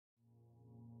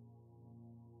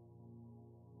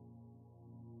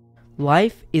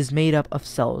Life is made up of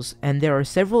cells, and there are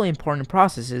several important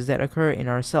processes that occur in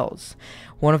our cells.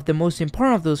 One of the most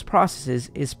important of those processes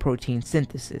is protein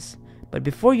synthesis. But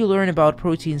before you learn about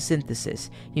protein synthesis,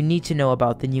 you need to know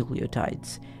about the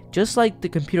nucleotides. Just like the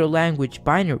computer language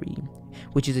binary,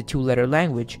 which is a 2-letter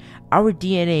language, our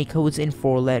DNA codes in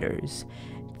 4 letters: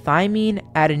 thymine,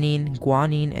 adenine,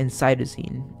 guanine, and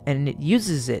cytosine, and it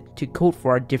uses it to code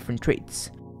for our different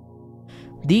traits.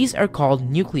 These are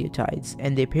called nucleotides,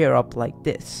 and they pair up like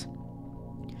this.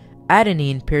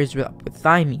 Adenine pairs up with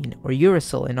thymine or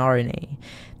uracil in RNA.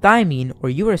 Thymine or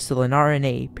uracil in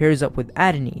RNA pairs up with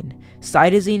adenine.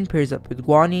 Cytosine pairs up with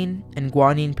guanine, and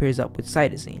guanine pairs up with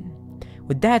cytosine.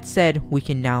 With that said, we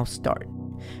can now start.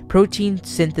 Protein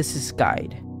synthesis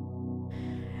guide.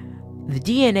 The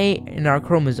DNA in our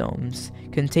chromosomes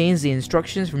contains the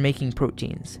instructions for making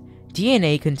proteins.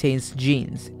 DNA contains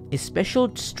genes, a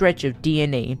special stretch of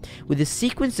DNA with a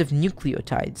sequence of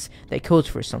nucleotides that codes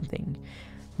for something.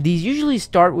 These usually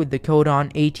start with the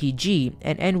codon ATG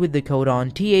and end with the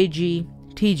codon TAG,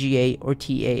 TGA, or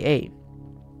TAA.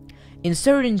 In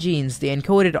certain genes, the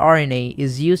encoded RNA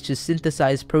is used to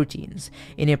synthesize proteins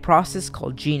in a process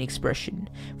called gene expression.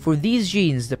 For these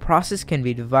genes, the process can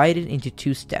be divided into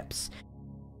 2 steps: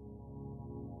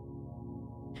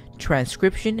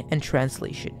 transcription and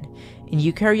translation. In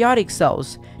eukaryotic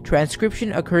cells,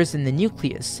 transcription occurs in the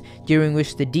nucleus, during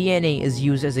which the DNA is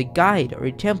used as a guide or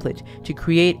a template to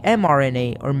create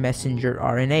mRNA or messenger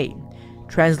RNA.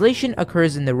 Translation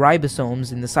occurs in the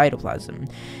ribosomes in the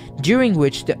cytoplasm, during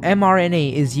which the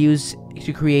mRNA is used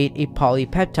to create a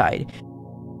polypeptide.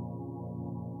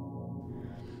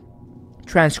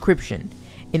 Transcription.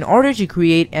 In order to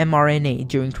create mRNA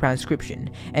during transcription,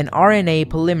 an RNA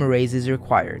polymerase is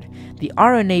required. The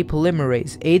RNA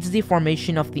polymerase aids the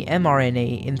formation of the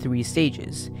mRNA in 3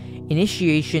 stages: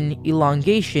 initiation,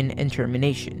 elongation, and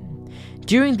termination.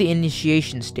 During the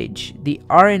initiation stage, the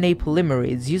RNA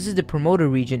polymerase uses the promoter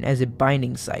region as a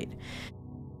binding site.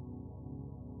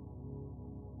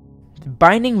 The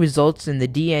binding results in the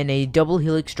DNA double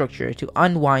helix structure to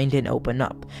unwind and open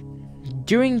up.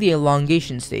 During the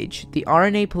elongation stage, the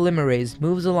RNA polymerase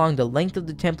moves along the length of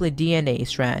the template DNA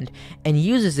strand and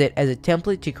uses it as a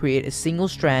template to create a single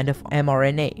strand of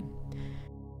mRNA.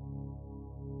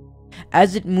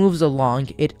 As it moves along,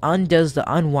 it undoes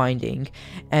the unwinding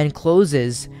and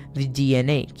closes the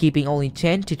DNA, keeping only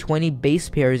 10 to 20 base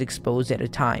pairs exposed at a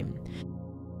time.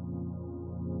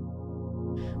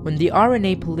 When the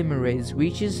RNA polymerase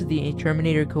reaches the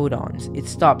terminator codons, it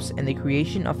stops and the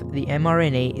creation of the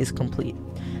mRNA is complete.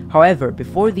 However,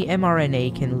 before the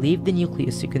mRNA can leave the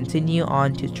nucleus to continue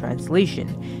on to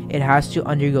translation, it has to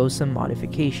undergo some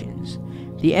modifications.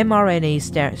 The mRNA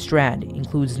strand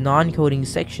includes non-coding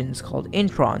sections called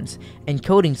introns and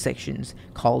coding sections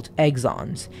called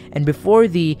exons, and before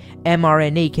the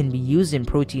mRNA can be used in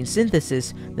protein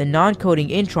synthesis, the non-coding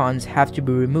introns have to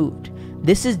be removed.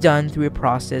 This is done through a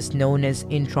process known as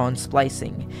intron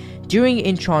splicing. During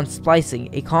intron splicing,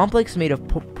 a complex made of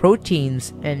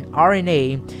proteins and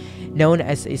RNA known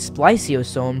as a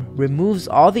spliceosome removes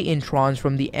all the introns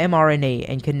from the mRNA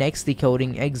and connects the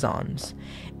coding exons.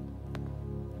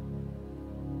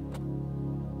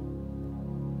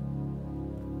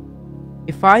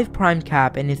 A 5'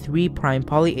 cap and a 3'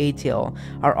 poly A tail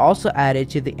are also added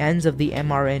to the ends of the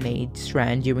mRNA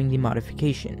strand during the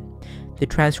modification. The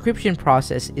transcription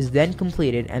process is then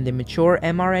completed and the mature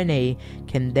mRNA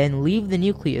can then leave the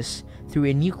nucleus through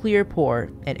a nuclear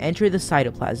pore and enter the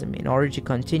cytoplasm in order to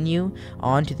continue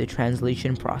on to the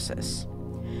translation process.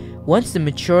 Once the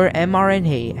mature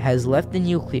mRNA has left the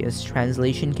nucleus,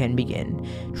 translation can begin.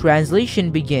 Translation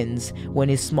begins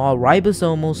when a small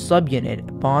ribosomal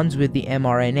subunit bonds with the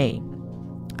mRNA.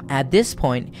 At this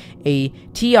point, a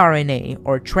tRNA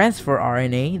or transfer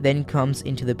RNA then comes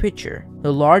into the picture.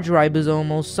 The large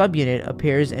ribosomal subunit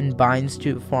appears and binds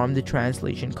to form the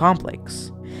translation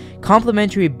complex.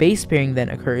 Complementary base pairing then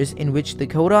occurs, in which the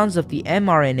codons of the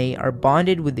mRNA are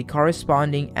bonded with the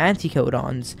corresponding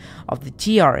anticodons of the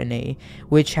tRNA,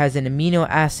 which has an amino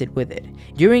acid with it.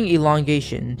 During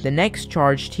elongation, the next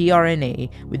charged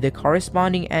tRNA with the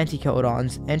corresponding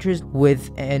anticodons enters with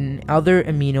another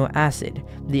amino acid.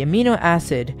 The amino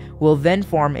acid will then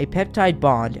form a peptide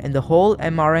bond, and the whole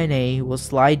mRNA will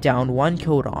slide down one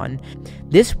codon.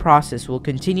 This process will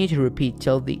continue to repeat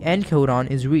till the end codon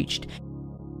is reached,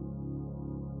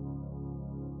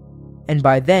 and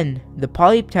by then, the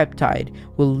polypeptide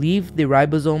will leave the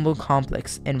ribosomal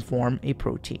complex and form a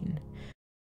protein.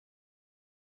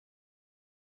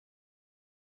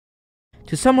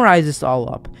 To summarize this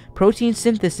all up, protein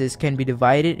synthesis can be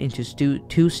divided into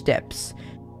 2 steps.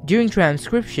 During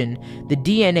transcription, the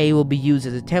DNA will be used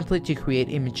as a template to create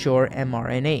a mature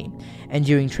mRNA, and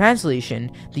during translation,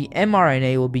 the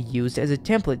mRNA will be used as a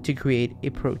template to create a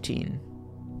protein.